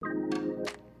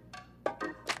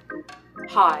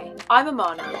Hi, I'm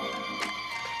Amana.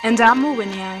 And I'm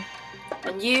Mawinio.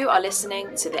 And you are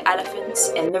listening to The Elephants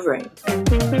in the Room.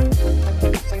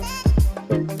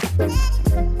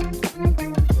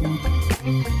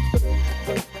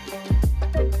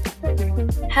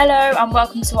 Hello and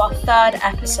welcome to our third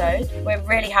episode. We're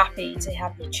really happy to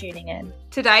have you tuning in.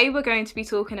 Today we're going to be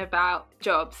talking about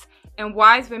jobs. And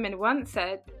wise women once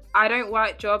said, I don't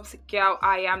like jobs, girl,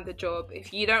 I am the job.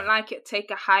 If you don't like it,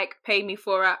 take a hike, pay me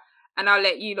for it, and I'll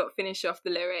let you lot finish off the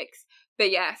lyrics.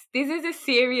 But yes, this is a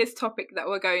serious topic that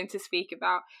we're going to speak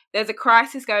about. There's a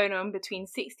crisis going on between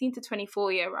 16 to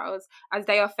 24-year-olds as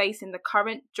they are facing the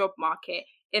current job market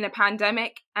in a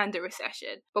pandemic and a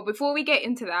recession. But before we get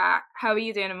into that, how are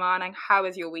you doing, Amana, and how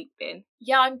has your week been?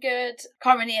 Yeah, I'm good.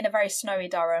 Currently in a very snowy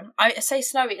Durham. I say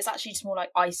snowy, it's actually just more like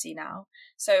icy now.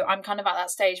 So I'm kind of at that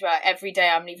stage where every day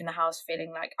I'm leaving the house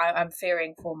feeling like I'm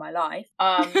fearing for my life.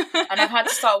 And I've had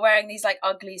to start wearing these like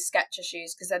ugly Skechers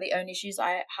shoes because they're the only shoes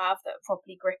I have that are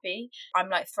properly grippy. I'm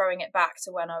like throwing it back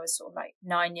to when I was sort of like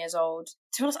 9 years old.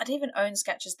 To be honest, I didn't even own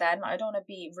Skechers then. Like, I don't want to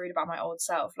be rude about my old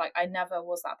self. Like, I never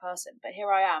was that person. But here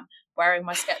I am wearing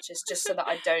my Skechers just so that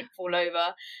I don't fall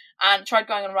over. And tried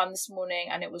going on a run this morning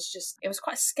and it was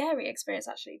quite a scary experience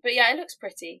actually. But yeah, it looks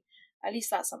pretty. At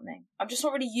least that's something. I'm just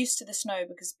not really used to the snow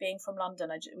because being from London,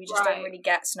 we just don't really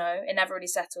get snow. It never really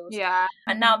settles. Yeah.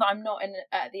 And now that I'm not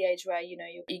at the age where, you know,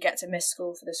 you get to miss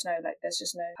school for the snow, like there's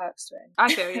just no perks to it.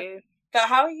 I feel you. But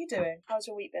how are you doing? How's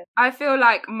your week been? I feel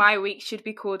like my week should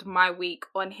be called My Week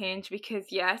on Hinge because,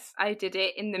 yes, I did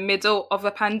it in the middle of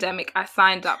a pandemic. I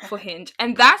signed up for Hinge.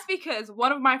 And that's because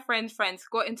one of my friends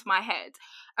got into my head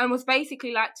and was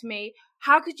basically like to me,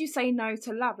 how could you say no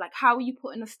to love? Like, how are you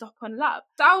putting a stop on love?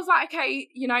 So I was like, okay,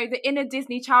 you know, the inner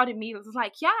Disney child in me was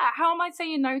like, yeah, how am I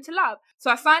saying no to love? So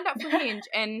I signed up for Hinge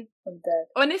and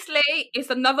honestly,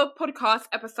 it's another podcast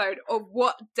episode of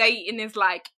what dating is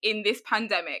like in this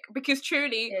pandemic. Because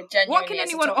truly, what can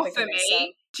anyone offer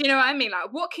me? Do you know what I mean?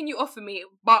 Like, what can you offer me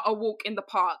but a walk in the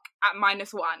park at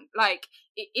 -1? Like,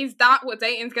 is that what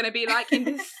dating's going to be like in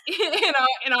this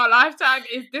in our lifetime?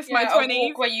 Is this my 20s? A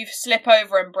walk where you slip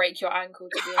over and break your ankle,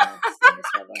 to be honest, in this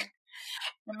weather.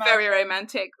 Very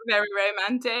romantic.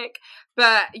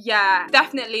 But yeah,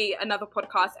 definitely another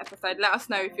podcast episode. Let us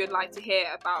know if you'd like to hear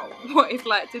about what it's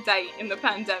like to date in the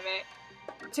pandemic.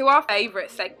 To our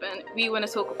favourite segment, we want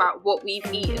to talk about what we've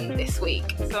eaten this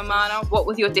week. So Amana, what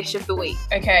was your dish of the week?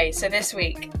 Okay, so this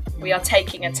week we are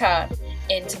taking a turn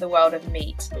into the world of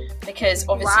meat because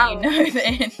obviously you know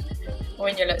that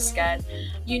when you look scared,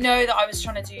 you know that I was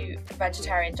trying to do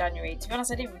vegetarian January. To be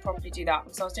honest, I didn't even properly do that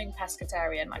because I was doing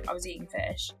pescatarian, like I was eating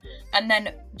fish. And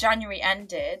then January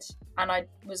ended and I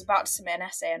was about to submit an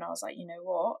essay and I was like, you know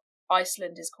what?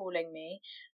 Iceland is calling me.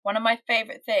 One of my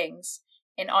favourite things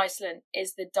in Iceland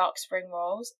is the duck spring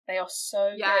rolls. They are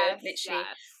so good. Literally,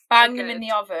 bang them in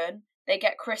the oven. They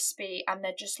get crispy and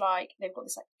they're just like, they've got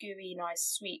this like gooey, nice,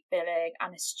 sweet filling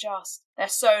and they're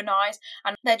so nice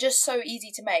and they're just so easy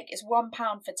to make. It's £1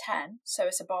 for 10, so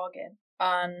it's a bargain.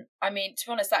 And I mean, to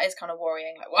be honest, that is kind of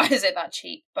worrying. Like, why is it that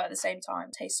cheap? But at the same time,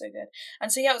 it tastes so good.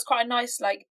 And so yeah, it was quite a nice,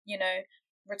 like, you know,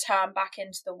 return back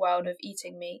into the world of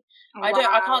eating meat. Wow.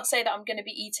 I can't say that I'm going to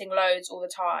be eating loads all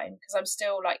the time because I'm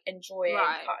still like enjoying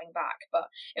cutting back, but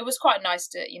it was quite nice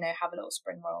to, you know, have a little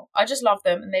spring roll. I just love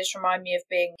them and they just remind me of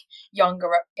being younger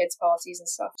at kids' parties and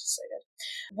stuff. Just so good.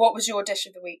 What was your dish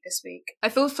of the week this week? I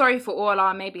feel sorry for all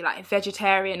our maybe like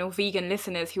vegetarian or vegan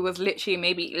listeners who was literally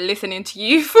maybe listening to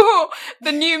you for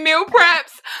the new meal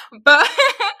preps, but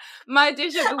my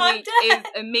dish of the week is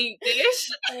a meat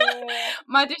dish.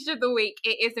 My dish of the week,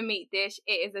 it is a meat dish.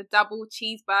 It is a double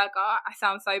cheeseburger. I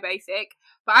sound so basic,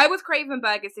 but I was craving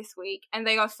burgers this week and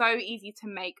they are so easy to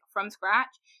make from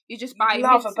scratch. You just buy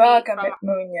love a burger,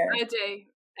 Mourinho.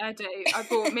 I do. I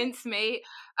bought mincemeat.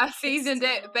 I seasoned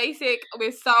it basic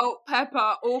with salt,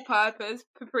 pepper, all-purpose,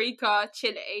 paprika,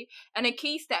 chili. And a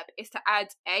key step is to add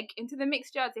egg into the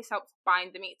mixture. This helps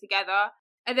bind the meat together.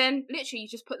 And then literally you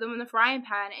just put them in the frying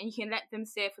pan and you can let them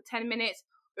sear for 10 minutes.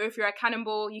 Or if you're a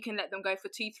cannonball, you can let them go for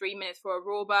 2-3 minutes for a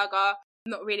raw burger.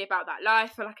 I'm not really about that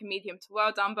life. For like a medium to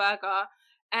well done burger.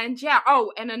 And yeah,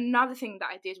 and another thing that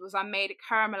I did was I made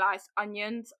caramelized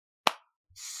onions.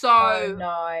 So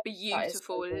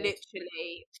beautiful,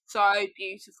 literally so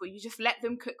beautiful. You just let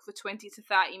them cook for 20 to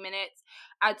 30 minutes,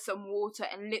 add some water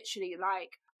and literally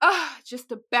like just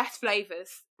the best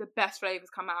flavours. The best flavours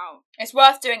come out. It's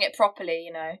worth doing it properly,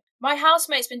 you know. My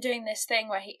housemate's been doing this thing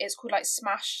where it's called like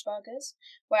smash burgers,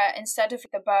 where instead of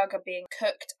the burger being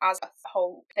cooked as a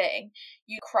whole thing,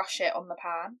 you crush it on the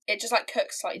pan. It just like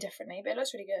cooks slightly differently, but it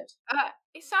looks really good.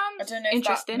 It sounds I don't know if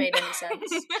interesting. that made any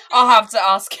sense. I'll have to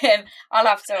ask him.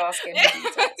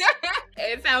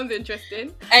 It sounds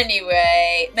interesting.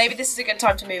 Anyway, maybe this is a good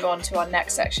time to move on to our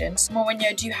next section.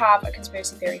 Mourinho, do you have a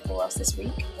conspiracy theory for us this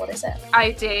week? What is it?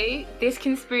 I do. This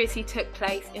conspiracy took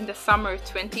place in the summer of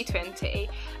 2020.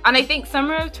 And I think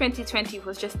summer of 2020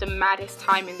 was just the maddest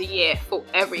time in the year for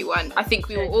everyone. I think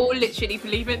we were all literally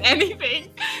believing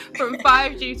anything, from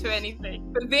 5G to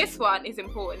anything. But this one is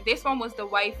important. This one was the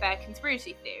Wayfair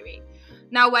conspiracy theory.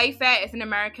 Now, Wayfair is an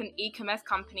American e-commerce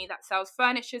company that sells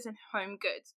furniture and home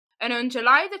goods. And on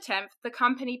July the 10th, the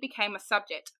company became a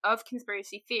subject of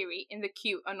conspiracy theory in the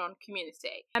QAnon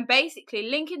community, and basically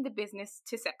linking the business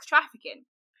to sex trafficking.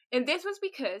 And this was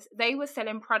because they were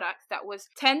selling products that was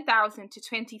 £10,000 to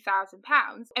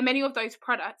 £20,000, and many of those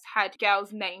products had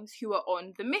girls' names who were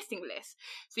on the missing list.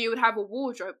 So you would have a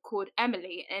wardrobe called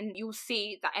Emily, and you'll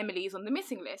see that Emily is on the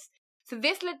missing list. So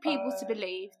this led people to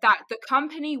believe that the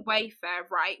company Wayfair,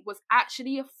 right, was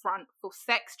actually a front for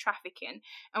sex trafficking,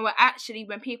 and were actually,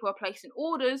 when people were placing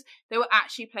orders, they were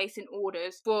actually placing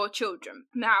orders for children.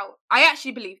 Now, I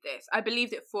actually believe this. I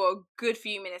believed it for a good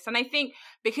few minutes, and I think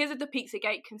because of the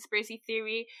Pizzagate conspiracy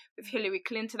theory with Hillary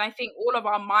Clinton, I think all of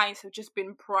our minds have just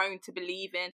been prone to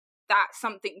believing that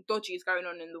something dodgy is going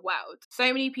on in the world. So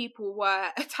many people were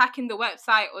attacking the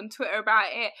website on Twitter about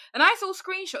it, and I saw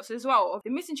screenshots as well of the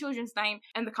missing children's name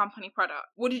and the company product.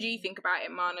 What did you think about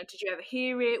it, Mana? Did you ever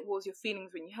hear it? What was your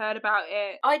feelings when you heard about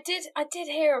it? I did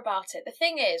hear about it. The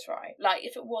thing is, right, like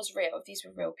if it was real, if these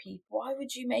were real people, why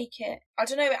would you make it? I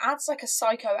don't know, it adds like a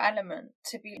psycho element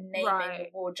to be naming the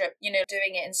wardrobe, you know,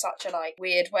 doing it in such a like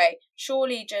weird way.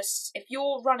 Surely just, if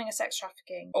you're running a sex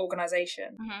trafficking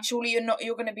organisation, surely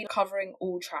you're going to be covering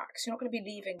all tracks. You're not going to be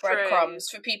leaving breadcrumbs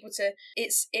for people to.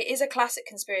 It is a classic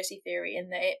conspiracy theory in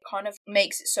that it kind of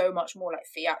makes it so much more like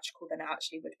theatrical than it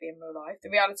actually would be in real life.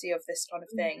 The reality of this kind of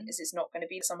thing is it's not going to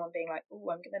be someone being like, oh,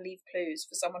 I'm going to leave clues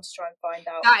for someone to try and find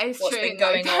out what's been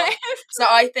going on. So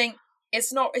I think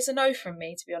it's a no from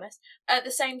me, to be honest. At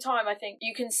the same time, I think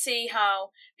you can see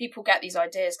how people get these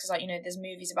ideas because, like, you know, there's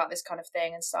movies about this kind of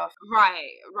thing and stuff. Right.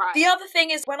 The other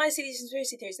thing is, when I see these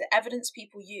conspiracy theories, the evidence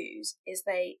people use is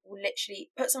they will literally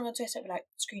put something on Twitter and be like,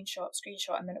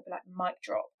 screenshot, and then it'll be like, mic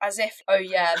drop. As if, oh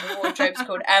yeah, the wardrobe's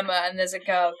called Emma and there's a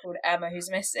girl called Emma who's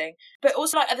missing. But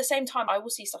also, like, at the same time, I will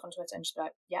see stuff on Twitter and just be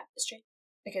like, yeah, it's true.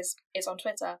 Because it's on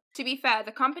Twitter. To be fair,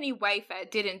 the company Wayfair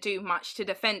didn't do much to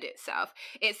defend itself.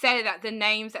 It said that the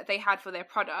names that they had for their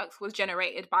products was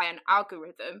generated by an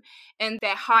algorithm, and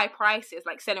their high prices,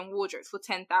 like selling wardrobes for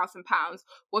 £10,000,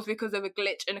 was because of a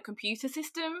glitch in a computer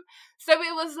system. So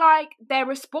it was like their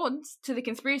response to the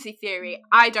conspiracy theory,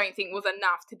 I don't think was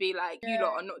enough to be like, you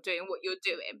lot are not doing what you're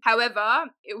doing. However,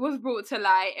 it was brought to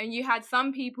light, and you had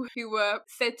some people who were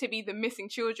said to be the missing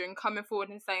children coming forward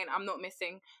and saying, I'm not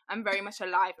missing, I'm very much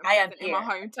alive. I am in my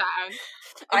hometown.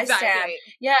 I stand.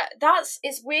 Yeah,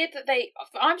 it's weird that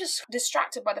I'm just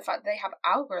distracted by the fact that they have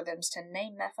algorithms to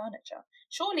name their furniture.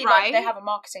 Surely, like, they have a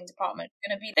marketing department.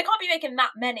 They can't be making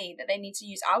that many that they need to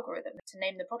use algorithms to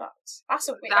name the products. That's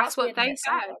what they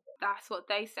said. That's what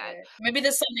they said. Yeah. Maybe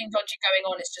there's something dodgy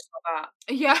going on. It's just not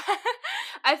that. Yeah,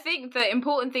 I think the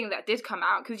important thing that did come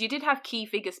out, because you did have key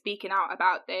figures speaking out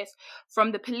about this,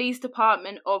 from the police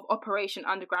department of Operation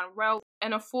Underground Railway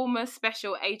and a former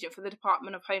special agent for the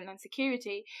Department of Homeland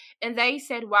Security, and they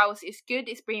said whilst it's good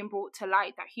it's being brought to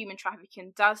light that human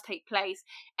trafficking does take place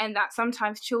and that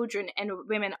sometimes children and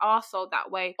women are sold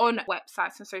that way on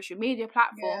websites and social media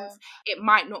platforms, it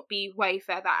might not be Wayfair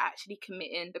that are actually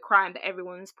committing the crime that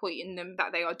everyone's pointing them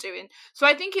that they are doing. So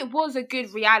I think it was a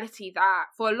good reality that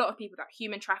for a lot of people that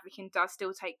human trafficking does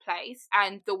still take place,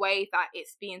 and the way that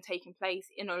it's being taken place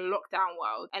in a lockdown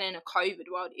world and in a COVID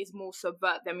world is more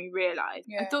subvert than we realise.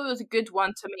 I thought it was a good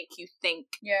one to make you think.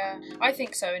 Yeah, I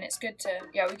think so, and it's good to,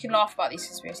 we can laugh about these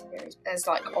conspiracy theories. There's,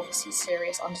 like, obviously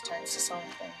serious undertones to some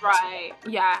of them. Right,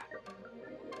 yeah.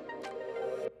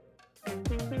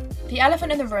 The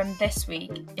elephant in the room this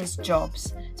week is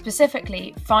jobs.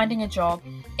 Specifically, finding a job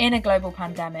in a global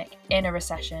pandemic, in a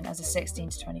recession, as a 16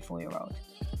 to 24-year-old.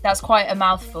 That's quite a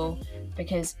mouthful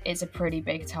because it's a pretty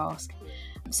big task.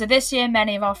 So this year,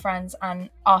 many of our friends, and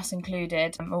us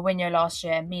included, Mourinho last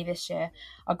year, me this year,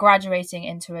 are graduating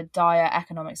into a dire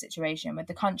economic situation, with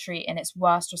the country in its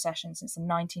worst recession since the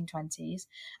 1920s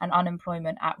and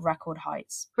unemployment at record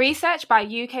heights. Research by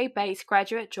UK-based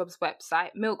graduate jobs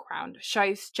website Milkround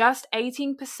shows just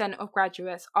 18% of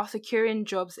graduates are securing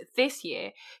jobs this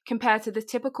year compared to the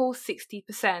typical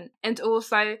 60%. And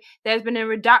also, there's been a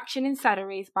reduction in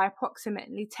salaries by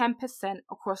approximately 10%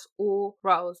 across all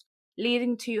roles,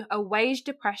 leading to a wage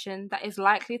depression that is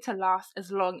likely to last as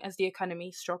long as the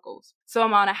economy struggles. So,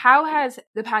 Amana, how has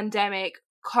the pandemic,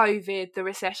 COVID, the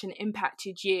recession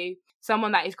impacted you,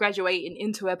 someone that is graduating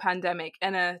into a pandemic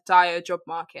and a dire job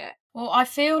market? Well, I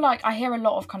feel like I hear a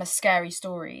lot of kind of scary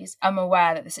stories. I'm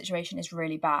aware that the situation is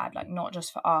really bad, like not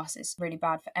just for us, it's really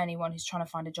bad for anyone who's trying to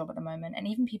find a job at the moment, and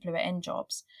even people who are in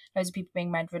jobs. Loads of people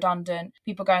being made redundant,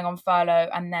 people going on furlough,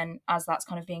 and then as that's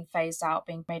kind of being phased out,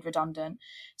 being made redundant.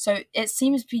 So it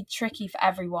seems to be tricky for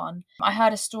everyone. I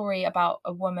heard a story about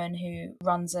a woman who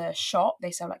runs a shop.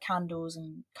 They sell like candles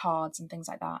and cards and things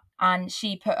like that. And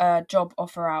she put a job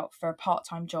offer out for a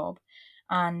part-time job.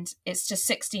 And it's just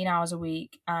 16 hours a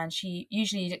week, and she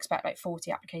usually you'd expect like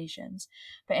 40 applications,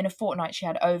 but in a fortnight she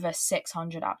had over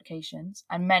 600 applications,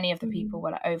 and many of the people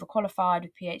were like overqualified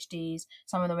with PhDs.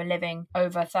 Some of them were living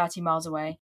over 30 miles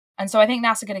away. And so I think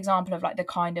that's a good example of like the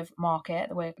kind of market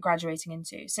that we're graduating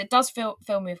into. So it does fill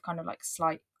me with kind of like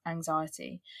slight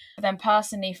anxiety. But then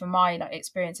personally, from my like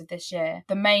experience of this year,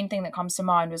 the main thing that comes to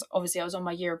mind was obviously I was on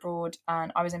my year abroad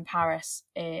and I was in Paris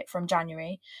from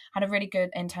January. Had a really good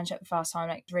internship the first time,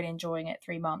 like really enjoying it,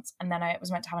 3 months, and then I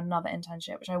was meant to have another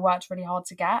internship which I worked really hard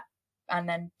to get and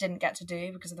then didn't get to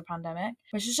do because of the pandemic,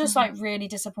 which is just like really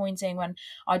disappointing when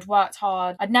I'd worked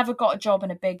hard. I'd never got a job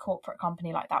in a big corporate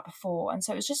company like that before, and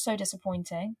so it was just so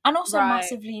disappointing, and also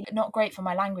massively not great for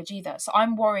my language either. So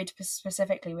I'm worried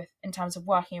specifically with in terms of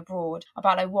working abroad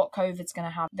about like what COVID's going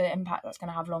to have, the impact that's going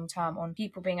to have long term on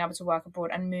people being able to work abroad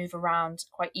and move around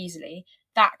quite easily.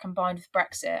 That combined with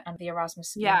Brexit and the Erasmus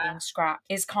scheme being scrapped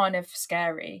is kind of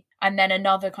scary. And then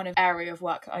another kind of area of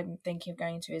work that I'm thinking of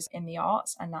going into is in the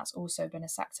arts, and that's also been a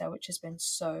sector which has been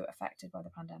so affected by the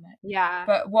pandemic. Yeah.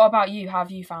 But what about you? How have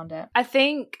you found it? I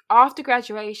think after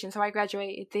graduation, so I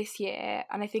graduated this year,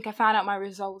 and I think I found out my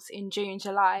results in June,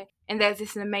 July. And there's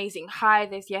this amazing high,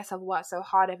 there's, yes, I've worked so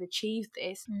hard, I've achieved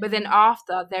this. But then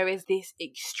after, there is this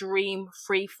extreme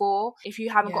free fall. If you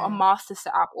haven't got a master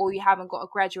set up or you haven't got a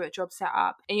graduate job set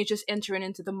up and you're just entering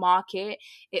into the market,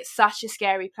 it's such a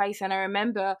scary place. And I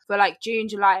remember for like June,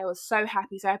 July, I was so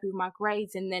happy with my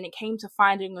grades. And then it came to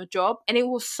finding a job, and it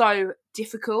was so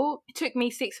difficult. It took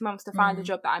me 6 months to find the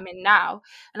job that I'm in now,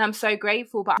 and I'm so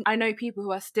grateful. But I know people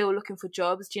who are still looking for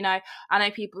jobs. Do you know, I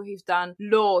know people who've done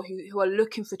law who are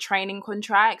looking for training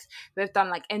contracts, who have done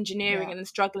like engineering and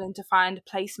struggling to find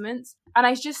placements. And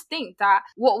I just think that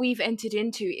what we've entered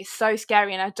into is so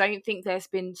scary, and I don't think there's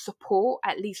been support,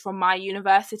 at least from my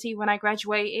university when I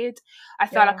graduated. I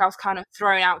felt like I was kind of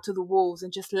thrown out to the wolves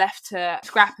and just left to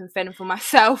scrap and fend for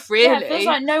myself, really. Yeah, it feels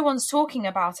like no one's talking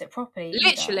about it properly.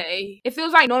 Literally. It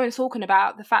feels like no one's talking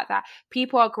about the fact that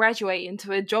people are graduating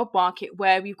to a job market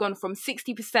where we've gone from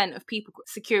 60% of people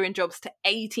securing jobs to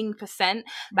 18%.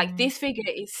 Like, this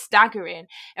figure is staggering.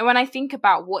 And when I think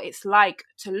about what it's like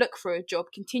to look for a job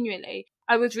continually,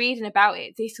 I was reading about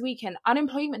it this weekend.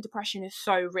 Unemployment depression is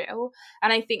so real.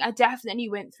 And I think I definitely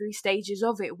went through stages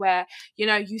of it where, you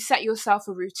know, you set yourself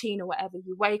a routine or whatever.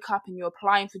 You wake up and you're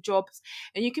applying for jobs,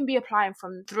 and you can be applying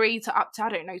from 3 to up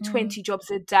to, 20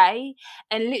 jobs a day,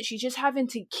 and literally just having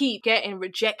to keep getting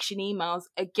rejection emails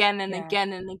again and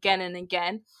again and again and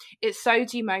again. It's so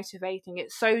demotivating.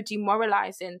 It's so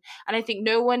demoralizing. And I think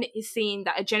no one is seeing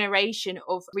that a generation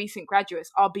of recent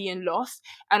graduates are being lost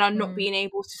and are not being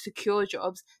able to secure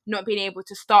jobs, not being able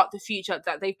to start the future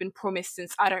that they've been promised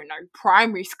since,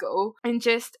 primary school. And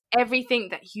just everything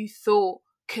that you thought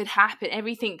could happen,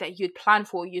 everything that you'd planned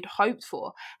for, you'd hoped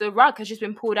for, the rug has just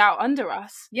been pulled out under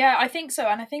us. Yeah, I think so.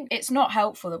 And I think it's not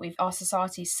helpful that our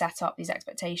society set up these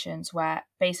expectations where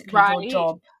basically your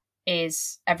job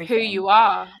is everything. Who you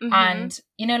are. And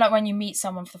you know, like when you meet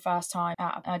someone for the first time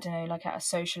at, I don't know, like at a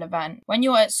social event, when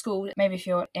you're at school, maybe if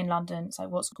you're in London, it's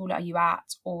like, what school are you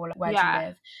at, or like, where do you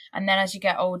live? And then as you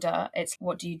get older, it's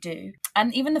what do you do?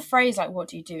 And even the phrase like, what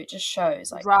do you do? It just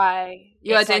shows like,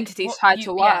 your identity is tied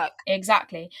to work. Yeah,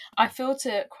 exactly. I feel,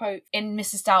 to quote in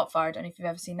Mrs. Doubtfire, I don't know if you've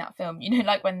ever seen that film, you know,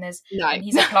 like when there's when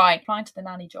he's applying to the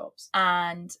nanny jobs,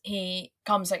 and he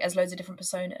comes like as loads of different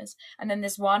personas, and then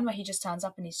there's one where he just turns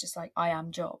up and he's just like, I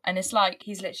am job, and it's like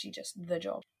he's literally just the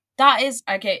job. That is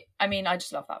okay. I mean, I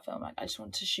just love that film. Like, I just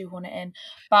want to shoehorn it in,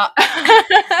 but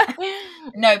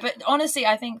no. But honestly,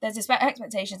 I think there's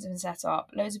expectations have been set up.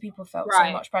 Loads of people felt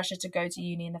so much pressure to go to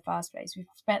uni in the first place. We've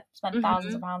spent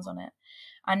thousands of pounds on it,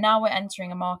 and now we're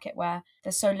entering a market where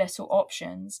there's so little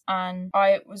options. And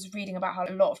I was reading about how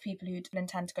a lot of people who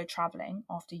intend to go travelling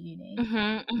after uni,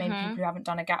 maybe people who haven't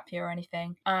done a gap year or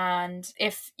anything. And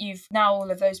if you've now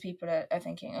all of those people are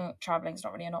thinking, oh, travelling's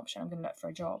not really an option, I'm going to look for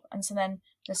a job. And so then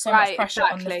there's so much pressure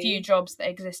on the few jobs that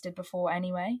existed before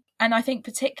anyway. And I think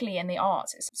particularly in the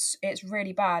arts, it's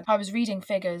really bad. I was reading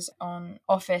figures on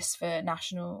Office for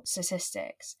National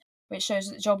Statistics, which shows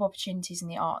that job opportunities in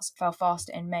the arts fell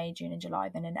faster in May, June and July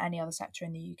than in any other sector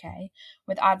in the UK,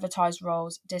 with advertised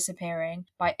roles disappearing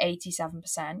by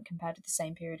 87% compared to the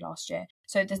same period last year.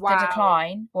 So the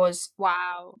decline was,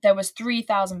 there was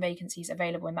 3,000 vacancies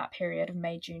available in that period of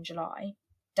May, June, July,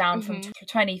 down from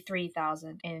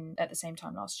 23,000 at the same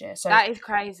time last year. So that is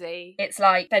crazy. It's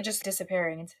like they're just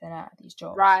disappearing into thin air, these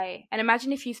jobs. Right. And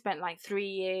imagine if you spent like 3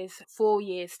 years, 4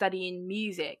 years studying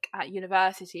music at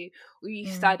university, or you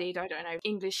studied, I don't know,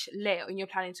 English lit, and you're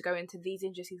planning to go into these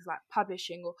industries like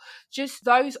publishing or just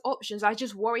those options. I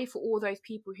just worry for all those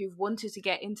people who've wanted to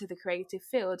get into the creative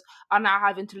field are now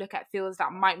having to look at fields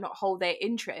that might not hold their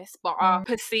interest but are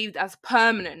perceived as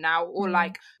permanent now, or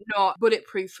like not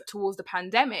bulletproof towards the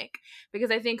pandemic. Because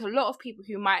I think a lot of people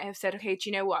who might have said, okay, do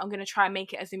you know what, I'm going to try and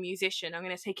make it as a musician, I'm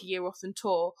going to take a year off and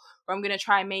tour, or I'm going to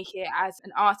try and make it as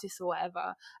an artist or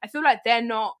whatever, I feel like they're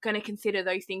not going to consider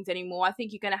those things anymore. I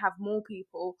think you're going to have more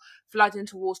people flooding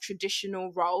towards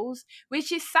traditional roles,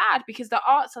 which is sad because the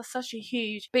arts are such a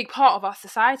huge big part of our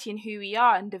society and who we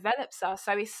are and develops us.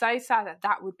 So it's so sad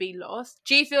that would be lost.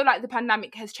 Do you feel like the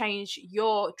pandemic has changed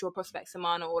your job prospects,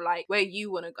 Amana, or like where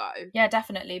you want to go? Yeah,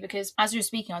 definitely, because as you were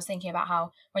speaking, I was thinking about how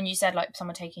when you said like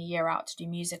someone taking a year out to do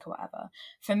music or whatever,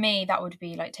 for me that would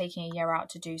be like taking a year out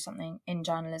to do something in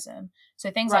journalism. So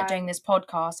things like doing this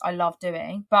podcast, I love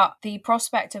doing, but the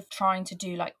prospect of trying to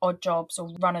do like odd jobs or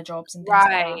runner jobs and things like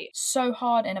that, so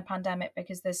hard in a pandemic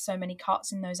because there's so many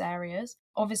cuts in those areas.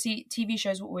 Obviously, TV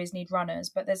shows will always need runners,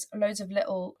 but there's loads of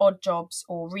little odd jobs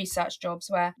or research jobs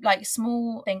where like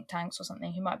small think tanks or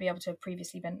something who might be able to have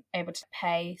previously been able to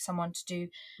pay someone to do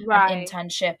an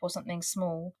internship or something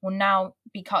small will now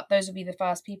be cut. Those will be the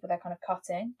first people they're kind of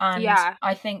cutting. And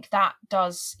I think that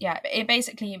does, it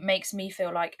basically makes me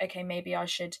feel like, okay, maybe I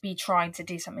should be trying to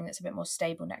do something that's a bit more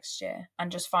stable next year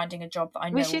and just finding a job that I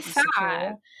know will be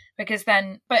secure. Because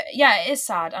then, but yeah, it is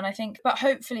sad. And I think, but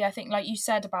hopefully, I think like you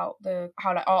said about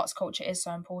how like arts culture is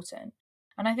so important.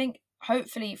 And I think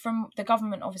hopefully from the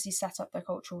government obviously set up the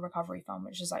Cultural Recovery Fund,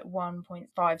 which is like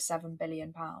 £1.57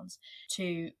 billion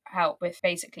to help with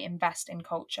basically invest in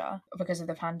culture because of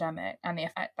the pandemic and the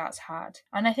effect that's had.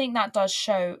 And I think that does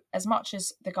show, as much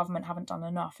as the government haven't done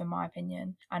enough, in my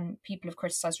opinion, and people have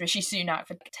criticised Rishi Sunak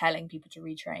for telling people to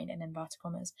retrain, in inverted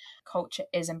commas, culture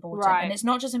is important. And it's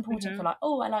not just important for like,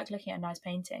 oh, I like looking at a nice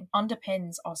painting.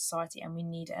 Underpins our society and we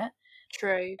need it.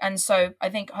 True. And so I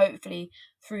think hopefully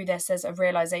through this there's a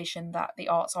realisation that the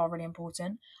arts are really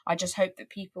important. I just hope that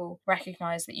people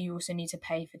recognise that you also need to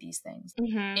pay for these things.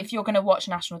 If you're going to watch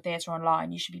National Theatre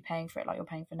online, you should be paying for it like you're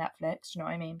paying for Netflix. Do you know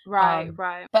what I mean?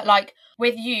 Right. But like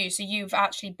with you, so you've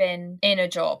actually been in a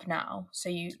job now. So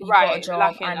you've got a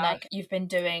job and like you've been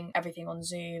doing everything on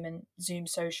Zoom and Zoom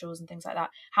socials and things like that.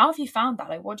 How have you found that?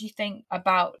 Like, what do you think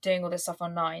about doing all this stuff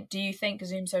online? Do you think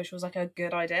Zoom social is like a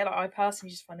good idea? Like, I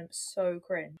personally just find them so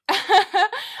cringe.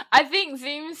 I think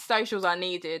Zoom socials are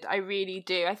needed. I really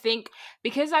do. I think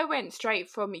because I went straight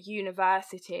from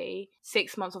university,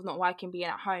 6 months of not working, being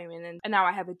at home, and now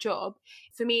I have a job,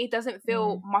 for me it doesn't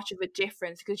feel much of a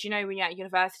difference because, you know, when you're at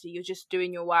university you're just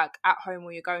doing your work at home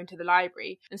or you're going to the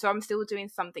library, and so I'm still doing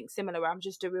something similar where I'm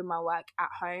just doing my work at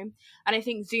home. And I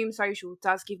think Zoom social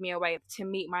does give me a way to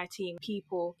meet my team,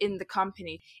 people in the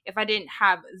company. If I didn't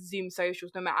have Zoom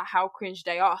socials, no matter how cringe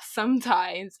they are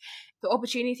sometimes, the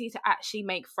opportunity to actually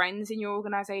make friends in your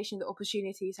organisation, the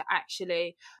opportunity to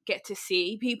actually get to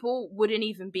see people wouldn't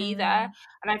even be there.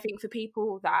 And I think for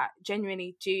people that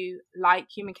genuinely do like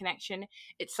human connection,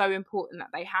 it's so important that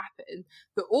they happen.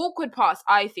 The awkward parts,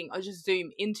 I think, are just Zoom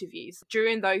interviews.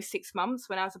 During those 6 months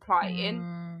when I was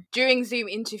applying, during Zoom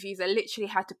interviews, I literally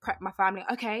had to prep my family.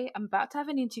 Okay, I'm about to have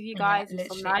an interview, guys. It's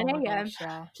from 9 a.m.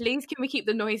 Please, can we keep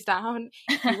the noise down?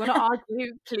 If you want to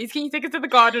argue, please, can you take us to the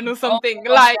garden or something?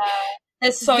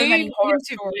 There's so Zoom many horror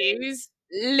interviews.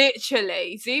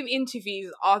 Literally, Zoom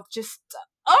interviews are just,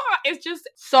 it's just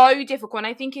so difficult. And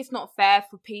I think it's not fair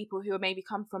for people who maybe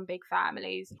come from big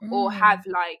families or have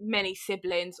like many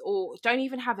siblings or don't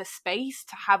even have a space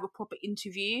to have a proper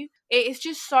interview. it is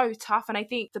just so tough. And I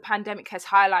think the pandemic has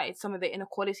highlighted some of the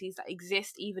inequalities that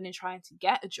exist even in trying to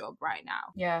get a job right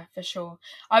now. Yeah, for sure.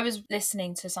 I was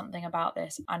listening to something about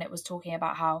this, and it was talking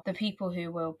about how the people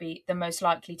who will be the most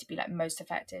likely to be like most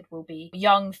affected will be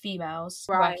young females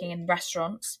working in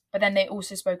restaurants. But then they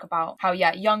also spoke about how,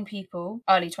 yeah, young people,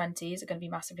 early 20s, are going to be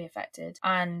massively affected,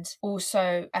 and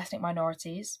also ethnic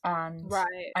minorities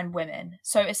and women.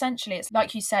 So essentially, it's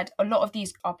like you said, a lot of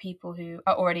these are people who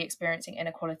are already experiencing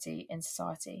inequality in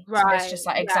society. So this just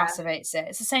like exacerbates it.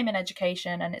 It's the same in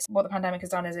education, and it's what the pandemic has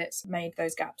done is it's made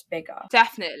those gaps bigger.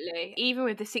 Definitely. Even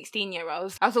with the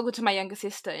 16-year-olds, I was talking to my younger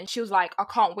sister and she was like, I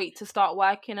can't wait to start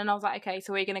working. And I was like, okay,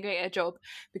 so we're going to go get a job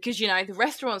because, you know, the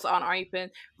restaurants aren't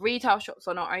open, retail shops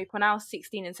are not open. When I was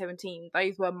 16 and 17,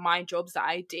 those were my jobs that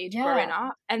I did growing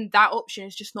up. And that option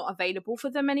is just not available for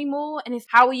them anymore. And it's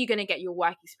how are you going to get your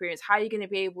work experience? How are you going to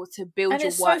be able to build your work? And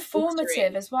it's so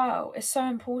formative as well. It's so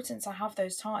important to have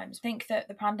those times. I think that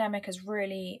the pandemic has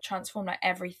really transformed like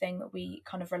everything that we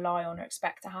kind of rely on or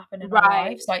expect to happen in our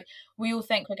lives. Like we all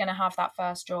think we're going to have that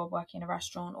first job working in a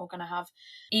restaurant, or going to have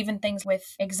even things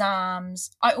with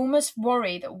exams. I almost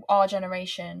worry that our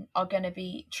generation are going to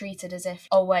be treated as if,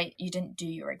 oh wait, you didn't do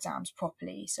your exams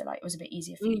properly, so like it was a bit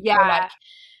easier for you. Or like,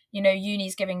 you know,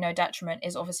 uni's giving no detriment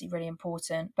is obviously really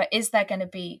important, but is there going to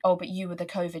be, oh, but you were the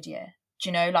COVID year? Do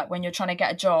you know, like when you're trying to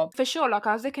get a job? For sure, like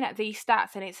I was looking at these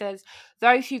stats and it says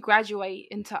those who graduate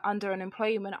into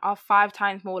underemployment are 5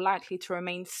 times more likely to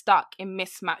remain stuck in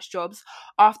mismatched jobs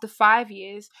after 5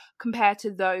 years compared to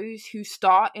those who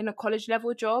start in a college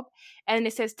level job. And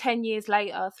it says 10 years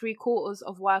later, 3/4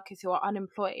 of workers who are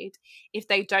unemployed if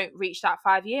they don't reach that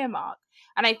 5-year mark.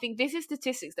 And I think this is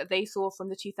statistics that they saw from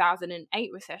the 2008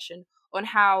 recession on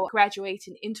how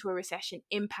graduating into a recession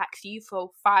impacts you for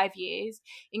 5 years,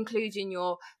 including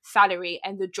your salary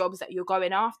and the jobs that you're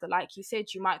going after. Like you said,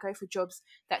 you might go for jobs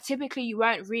that typically you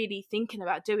weren't really thinking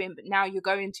about doing, but now you're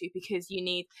going to because you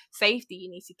need safety, you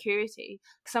need security.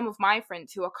 Some of my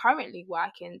friends who are currently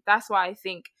working, that's why I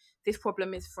think this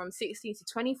problem is from 16 to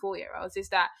 24-year-olds, is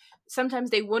that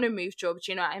sometimes they want to move jobs,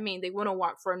 you know what I mean? They want to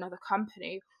work for another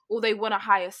company, or they want a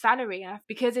higher salary. And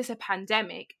because it's a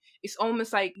pandemic, it's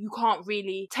almost like you can't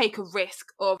really take a risk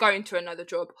of going to another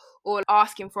job or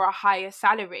asking for a higher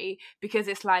salary, because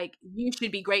it's like you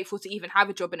should be grateful to even have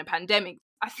a job in a pandemic.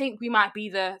 I think we might be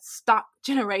the stuck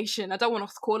generation. I don't want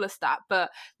to call us that,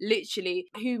 but literally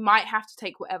who might have to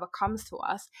take whatever comes to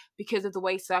us because of the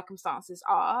way circumstances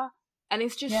are. And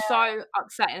it's just so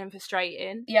upsetting and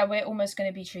frustrating. Yeah, we're almost going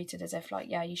to be treated as if like,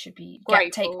 yeah, you should be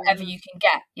grateful. Take whatever you can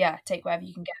get. Yeah, take whatever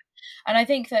you can get. And I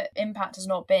think that impact has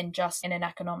not been just in an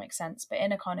economic sense, but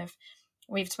in a kind of,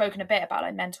 we've spoken a bit about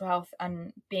like mental health,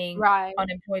 and being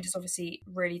unemployed is obviously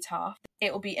really tough.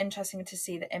 It will be interesting to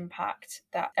see the impact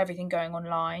that everything going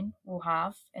online will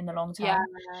have in the long term.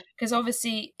 Because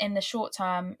obviously in the short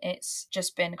term, it's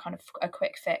just been kind of a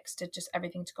quick fix to just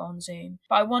everything to go on Zoom.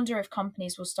 But I wonder if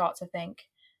companies will start to think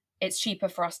it's cheaper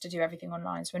for us to do everything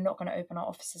online, so we're not going to open our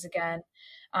offices again.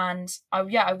 And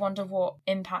I wonder what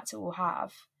impact it will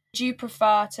have. Do you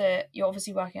prefer to, you're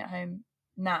obviously working at home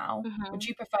now, would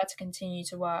you prefer to continue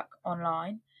to work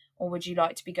online, or would you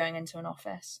like to be going into an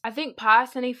office? I think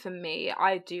personally for me,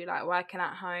 I do like working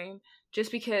at home, just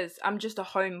because I'm just a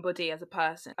homebody as a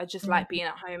person. I just like being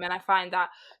at home, and I find that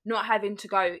not having to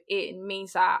go in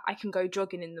means that I can go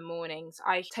jogging in the mornings.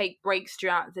 I take breaks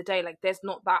throughout the day. Like there's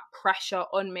not that pressure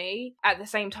on me. At the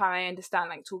same time, I understand,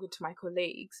 like talking to my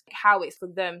colleagues, how it's for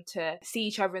them to see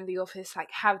each other in the office,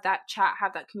 like have that chat,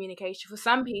 have that communication. For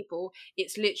some people,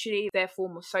 it's literally their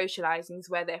form of socializing, is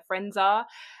where their friends are.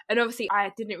 And obviously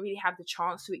I didn't really have the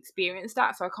chance to experience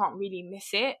that, so I can't really miss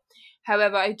it.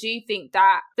 However, I do think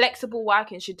that flexible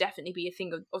working should definitely be a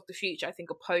thing of the future. I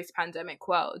think a post-pandemic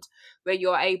world where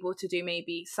you're able to do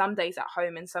maybe some days at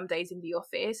home and some days in the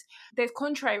office. There's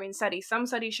contrary in studies. Some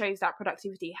studies shows that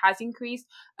productivity has increased,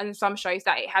 and some shows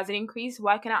that it hasn't increased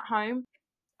working at home.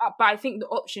 But I think the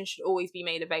option should always be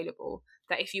made available,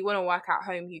 that if you want to work at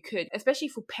home, you could, especially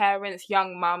for parents,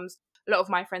 young mums. A lot of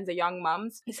my friends are young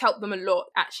mums. It's helped them a lot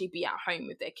actually be at home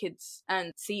with their kids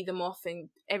and see them off and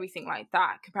everything like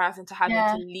that, comparison to having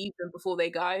to leave them before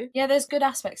they go. Yeah, there's good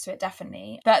aspects to it,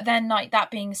 definitely. But then, like, that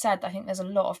being said, I think there's a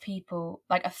lot of people,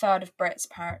 like a third of Brits,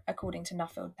 according to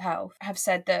Nuffield Health, have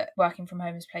said that working from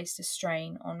home has placed a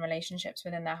strain on relationships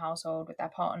within their household, with their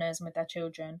partners and with their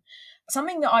children.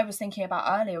 Something that I was thinking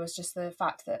about earlier was just the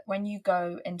fact that when you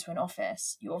go into an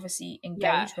office, you obviously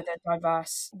engage with a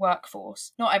diverse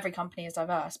workforce. Not every company is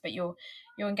diverse, but you're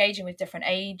you're engaging with different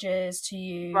ages to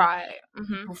you, Right.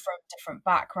 people from different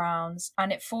backgrounds,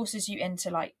 and it forces you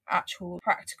into like actual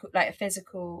practical, like a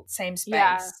physical same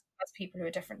Yeah. space as people who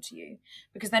are different to you,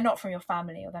 because they're not from your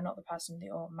family, or they're not the person that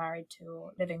you're married to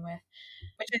or living with,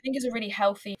 which I think is a really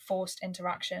healthy forced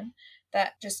interaction,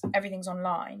 that just everything's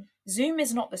online. Zoom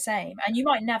is not the same, and you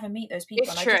might never meet those people.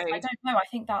 It's And true. I don't know. I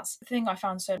think that's the thing I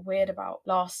found so weird about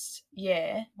last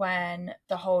year, when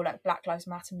the whole like Black Lives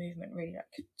Matter movement really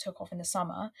like took off in the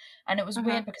summer, and it was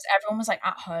weird because everyone was like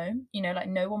at home, you know, like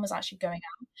no one was actually going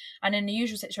out. And in the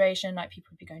usual situation, like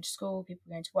people would be going to school, people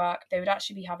were going to work, they would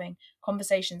actually be having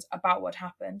conversations about what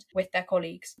happened with their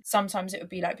colleagues. Sometimes it would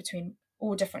be like between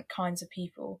all different kinds of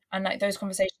people, and like those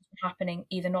conversations were happening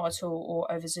either not at all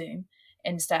or over Zoom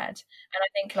instead. And I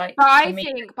think like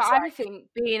I think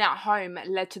being at home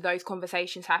led to those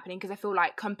conversations happening, because I feel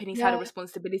like companies had a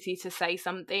responsibility to say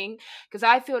something. Because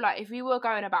I feel like if we were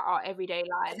going about our everyday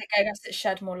life, I guess it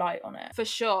shed more light on it. For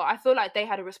sure. I feel like they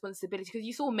had a responsibility, because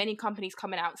you saw many companies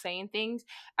coming out saying things,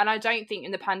 and I don't think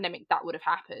in the pandemic that would have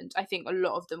happened. I think a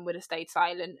lot of them would have stayed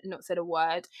silent and not said a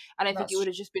word, and I think it would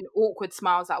have just been awkward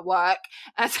smiles at work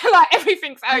and so like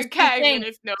everything's okay, and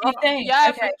if not,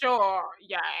 for sure,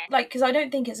 like, because I don't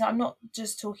think I'm not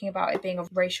just talking about it being a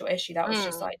racial issue, that was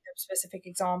just like a specific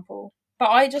example. But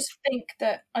I just think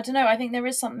that, I don't know, I think there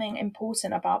is something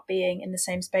important about being in the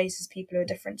same space as people who are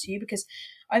different to you, because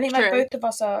I think like both of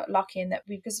us are lucky in that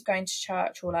because of going to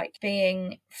church, or like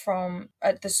being from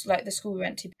the school we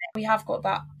went to, we have got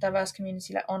that diverse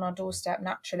community like on our doorstep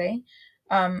naturally.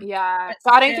 But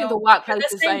I don't think the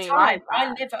workplace is only like that. I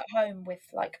live at home with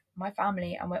like my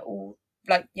family, and we're all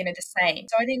like, you know, the same.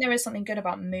 So I think there is something good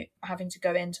about having to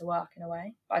go into work in a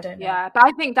way, but I don't know. Yeah, but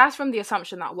I think that's from the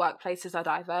assumption that workplaces are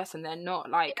diverse, and they're not.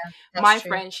 Like my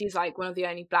friend, she's like one of the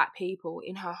only Black people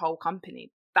in her whole company.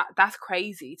 That's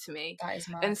crazy to me. That is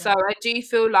mad. And so I do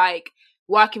feel like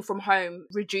working from home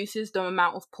reduces the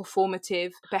amount of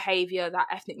performative behavior that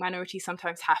ethnic minorities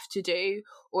sometimes have to do,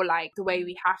 or like the way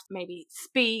we have to maybe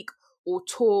speak or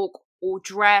talk or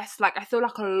dress. Like I feel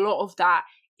like a lot of that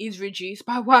is reduced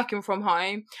by working from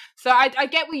home. So I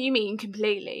get what you mean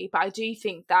completely, but I do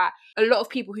think that a lot of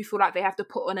people who feel like they have to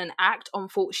put on an act,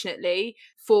 unfortunately,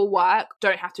 for work,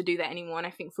 don't have to do that anymore. And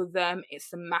I think for them,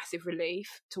 it's a massive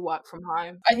relief to work from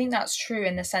home. I think that's true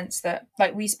in the sense that,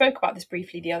 like, we spoke about this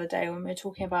briefly the other day when we were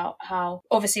talking about how,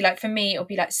 obviously, like, for me, it'll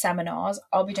be like seminars.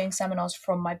 I'll be doing seminars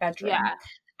from my bedroom. Yeah.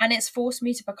 And it's forced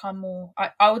me to become more,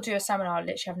 I will do a seminar, I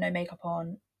literally have no makeup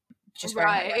on, just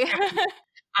right.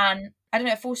 And I don't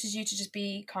know, it forces you to just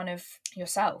be kind of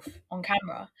yourself on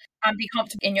camera and be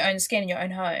comfortable in your own skin, in your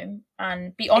own home,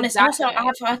 and be honest. Exactly. And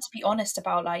also, I had to be honest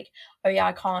about like, oh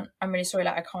yeah, I'm really sorry,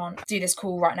 like I can't do this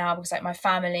call right now because like my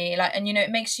family, like, and you know, it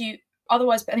makes you,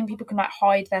 otherwise I think people can like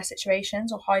hide their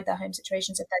situations or hide their home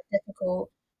situations if they're difficult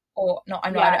or not.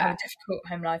 I don't have a difficult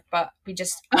home life, but we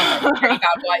just have like, pretty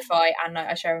bad Wi-Fi, and like,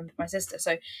 I share them with my sister.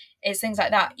 So it's things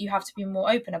like that you have to be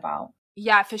more open about.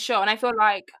 Yeah, for sure. And I feel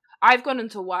like I've gone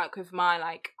into work with my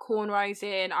like cornrows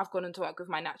in, I've gone into work with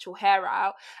my natural hair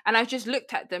out, and I've just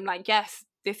looked at them like, yes,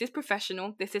 this is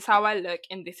professional, this is how I look,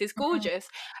 and this is gorgeous.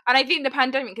 And I think the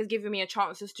pandemic has given me a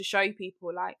chance just to show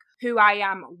people like who I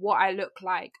am, what I look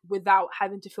like, without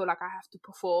having to feel like I have to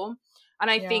perform. And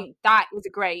I think that is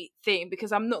a great thing,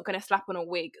 because I'm not going to slap on a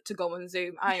wig to go on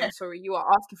Zoom. I am sorry, you are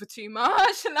asking for too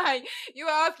much. Like,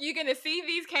 you're going to see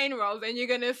these cane rolls and you're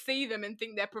going to see them and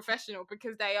think they're professional,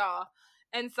 because they are.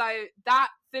 And so that,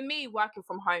 for me, working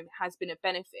from home has been a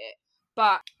benefit.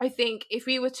 But I think if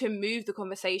we were to move the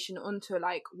conversation onto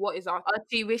like, what is our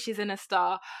 2 wishes and a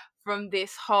star from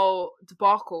this whole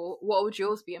debacle, what would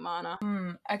yours be, Amana?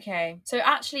 Okay, so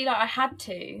actually, like, I had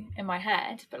two in my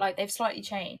head, but like they've slightly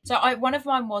changed. So one of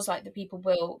mine was like, the people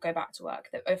will go back to work,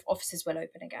 that offices will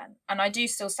open again, and I do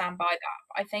still stand by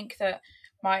that. I think that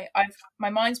my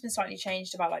mind's been slightly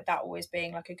changed about like that always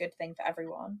being like a good thing for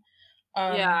everyone.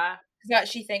 Because I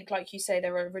actually think, like you say,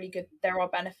 there are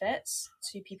benefits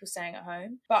to people staying at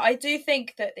home. But I do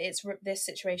think that this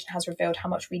situation has revealed how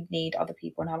much we need other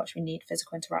people and how much we need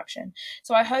physical interaction.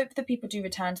 So I hope that people do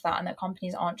return to that, and that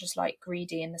companies aren't just like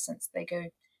greedy in the sense that they go,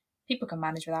 people can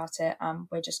manage without it.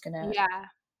 We're just going to...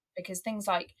 Because things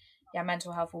like,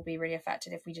 mental health will be really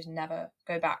affected if we just never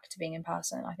go back to being in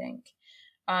person, I think.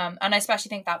 And I especially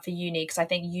think that for uni, because I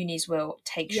think unis will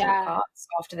take shortcuts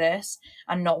after this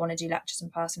and not want to do lectures in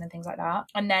person and things like that.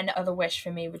 And then the other wish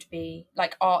for me would be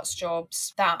like arts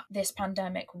jobs, that this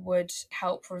pandemic would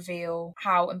help reveal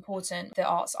how important the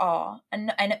arts are,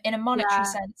 and in a monetary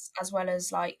sense as well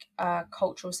as like a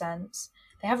cultural sense.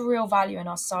 they have a real value in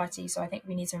our society. So I think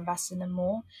we need to invest in them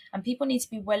more, and people need to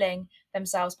be willing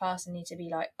themselves personally to be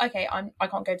like, okay, I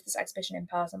can't go to this exhibition in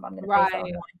person, but I'm going to pay for it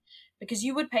online, because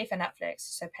you would pay for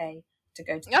Netflix, so pay to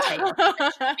go to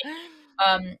the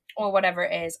Tate or whatever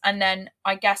it is. And then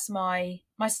I guess my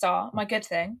good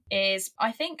thing is,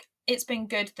 I think it's been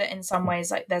good that in some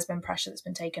ways, like, there's been pressure that's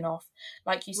been taken off.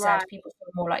 Like you said, people feel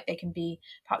more like they can be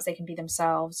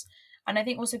themselves. And I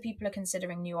think also people are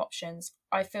considering new options.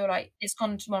 I feel like it's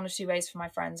gone one or two ways for my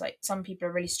friends. Like, some people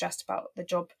are really stressed about the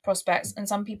job prospects, and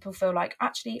some people feel like,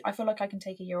 actually, I feel like I can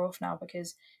take a year off now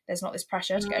because there's not this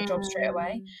pressure to get a job straight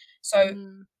away. So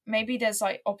maybe there's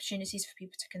like opportunities for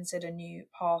people to consider new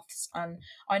paths. And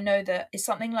I know that it's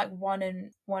something like 1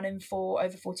 in 4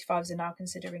 over 45s are now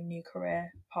considering new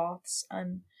career paths.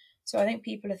 And so I think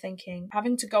people are thinking,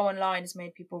 having to go online has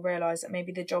made people realise that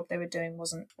maybe the job they were doing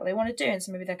wasn't what they want to do, and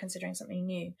so maybe they're considering something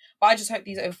new. But I just hope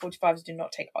these over 45s do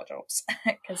not take our jobs,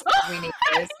 because we need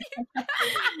those.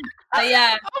 But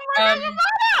yeah,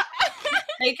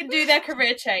 they can do their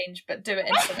career change, but do it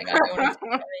in something I don't want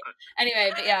to do.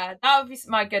 Anyway, but yeah, that would be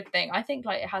my good thing. I think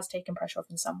like it has taken pressure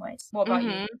off in some ways. What about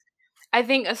you? I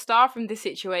think a star from this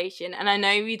situation, and I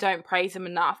know we don't praise them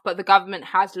enough, but the government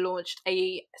has launched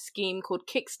a scheme called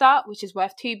Kickstart, which is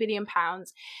worth £2 billion, and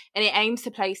it aims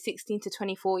to place 16 to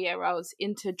 24-year-olds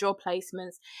into job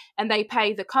placements, and they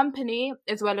pay the company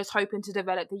as well as hoping to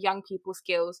develop the young people's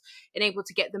skills and able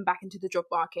to get them back into the job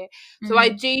market. So I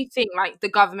do think like the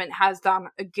government has done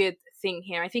a good thing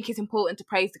here. I think it's important to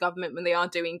praise the government when they are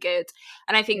doing good,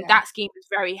 and I think that scheme is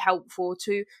very helpful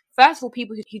to, first of all,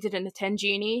 people who didn't attend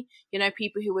uni, you know,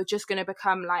 people who were just going to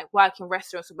become like work in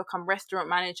restaurants or become restaurant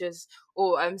managers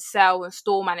or sell and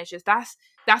store managers.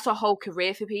 That's a whole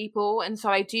career for people. And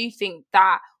so I do think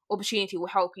that opportunity will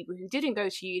help people who didn't go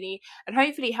to uni, and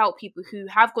hopefully help people who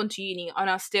have gone to uni and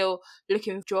are still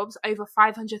looking for jobs. Over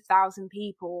 500,000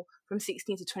 people from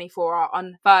 16 to 24 are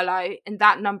on furlough, and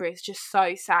that number is just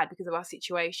so sad because of our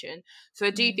situation. So I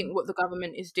do think what the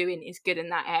government is doing is good in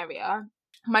that area.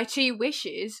 My 2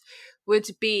 wishes would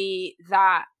be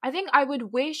that I think I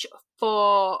would wish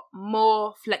for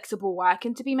more flexible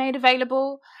working to be made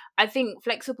available. I think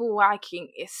flexible working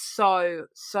is so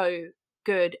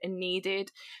good and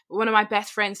needed. One of my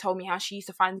best friends told me how she used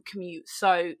to find the commute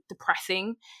so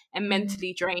depressing and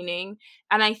mentally draining,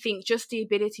 and I think just the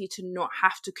ability to not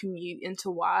have to commute into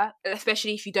work,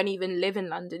 especially if you don't even live in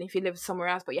London, if you live somewhere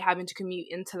else but you're having to commute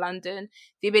into London,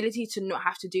 the ability to not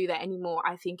have to do that anymore,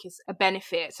 I think is a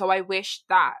benefit. So I wish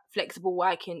that flexible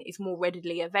working is more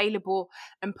readily available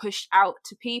and pushed out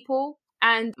to people.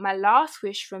 And my last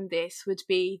wish from this would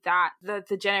be that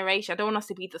the generation, I don't want us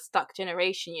to be the stuck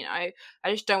generation, you know.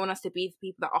 I just don't want us to be the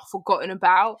people that are forgotten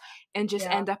about and just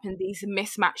end up in these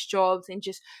mismatched jobs, and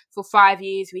just for 5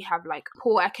 years we have like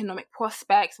poor economic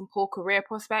prospects and poor career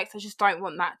prospects. I just don't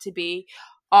want that to be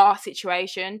our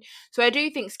situation. So I do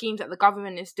think schemes that the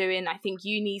government is doing, I think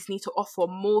unis need to offer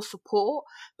more support,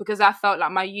 because I felt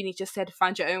like my uni just said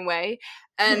find your own way,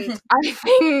 and I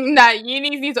think that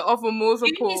unis need to offer more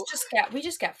support. We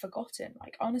just get forgotten,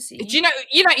 like, honestly. Do you know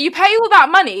you pay all that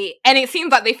money and it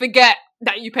seems like they forget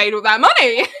that you paid all that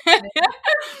money.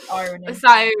 Irony.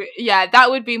 So yeah, that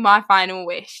would be my final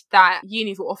wish, that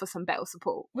unis will offer some better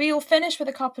support. We will finish with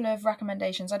a couple of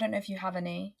recommendations. I don't know if you have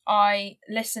any. I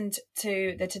listened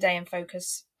to the Today in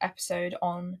Focus episode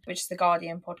which is the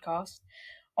Guardian podcast,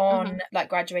 on like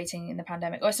graduating in the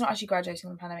pandemic. Well, it's not actually graduating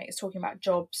in the pandemic, it's talking about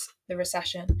jobs, the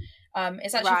recession.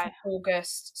 It's actually from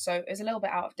August, so it was a little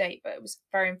bit out of date, but it was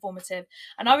very informative,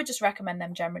 and I would just recommend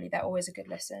them generally. They're always a good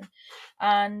listen.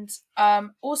 And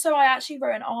also I actually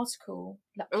wrote an article,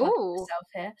 myself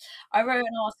here. I wrote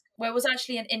an article where it was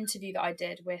actually an interview that I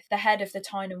did with the head of the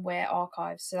Tyne and Wear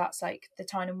archives. So that's like the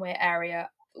Tyne and Wear area,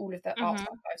 all of the arts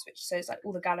archives, which shows like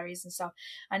all the galleries and stuff,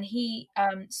 and he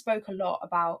spoke a lot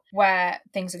about where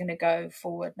things are going to go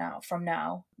forward from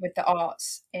now with the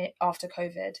arts after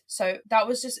COVID. So that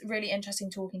was just really interesting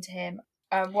talking to him.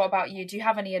 What about you? Do you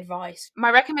have any advice?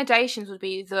 My recommendations would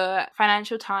be the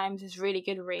Financial Times is a really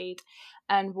good read,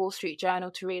 and Wall Street Journal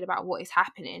to read about what is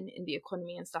happening in the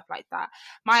economy and stuff like that.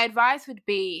 My advice would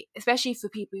be, especially for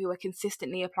people who are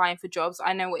consistently applying for jobs,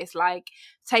 I know what it's like,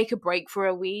 take a break for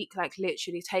a week, like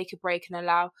literally take a break and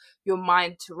allow your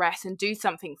mind to rest and do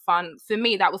something fun. For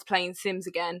me, that was playing Sims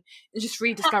again and just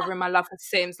rediscovering my love for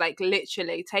Sims. Like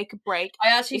literally take a break.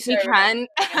 I actually, if you can,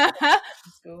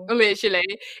 literally,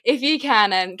 if you can,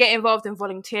 can, and get involved in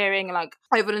volunteering. Like,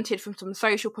 I volunteered from some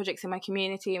social projects in my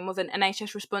community and was an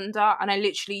NHS responder, and I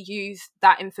literally use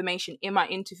that information in my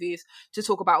interviews to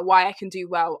talk about why I can do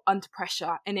well under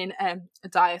pressure and in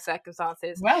dire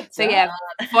circumstances. Well so yeah,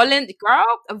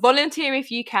 volunteer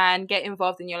if you can, get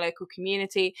involved in your local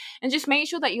community, and just make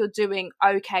sure that you're doing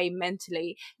okay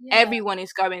mentally. Everyone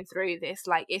is going through this.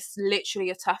 Like, it's literally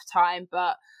a tough time,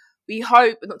 but we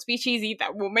hope, not to be cheesy,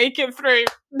 that we'll make it through.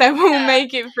 That we'll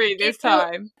make it through this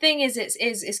time. Thing is,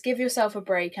 it's give yourself a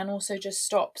break, and also just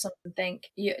stop and think.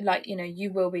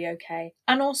 You will be okay.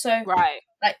 And also, right,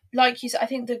 like you said, I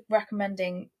think the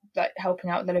recommending like helping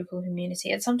out the local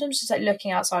community, and sometimes just like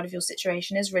looking outside of your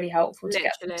situation is really helpful to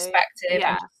get some perspective.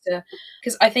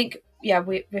 Because I think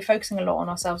we're focusing a lot on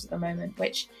ourselves at the moment,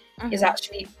 which is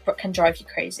actually can drive you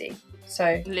crazy.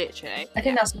 So literally, I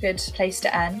think that's a good place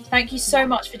to end. Thank you so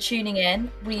much for tuning in.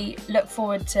 We look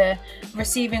forward to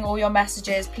receiving all your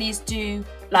messages. Please do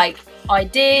like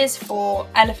ideas for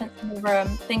Elephants in the Room,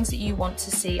 things that you want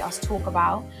to see us talk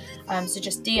about. So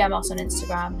just DM us on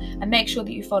Instagram, and make sure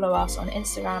that you follow us on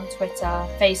Instagram, Twitter,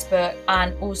 Facebook,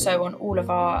 and also on all of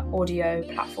our audio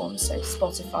platforms, so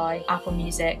Spotify, Apple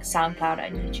Music, SoundCloud,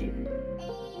 and YouTube.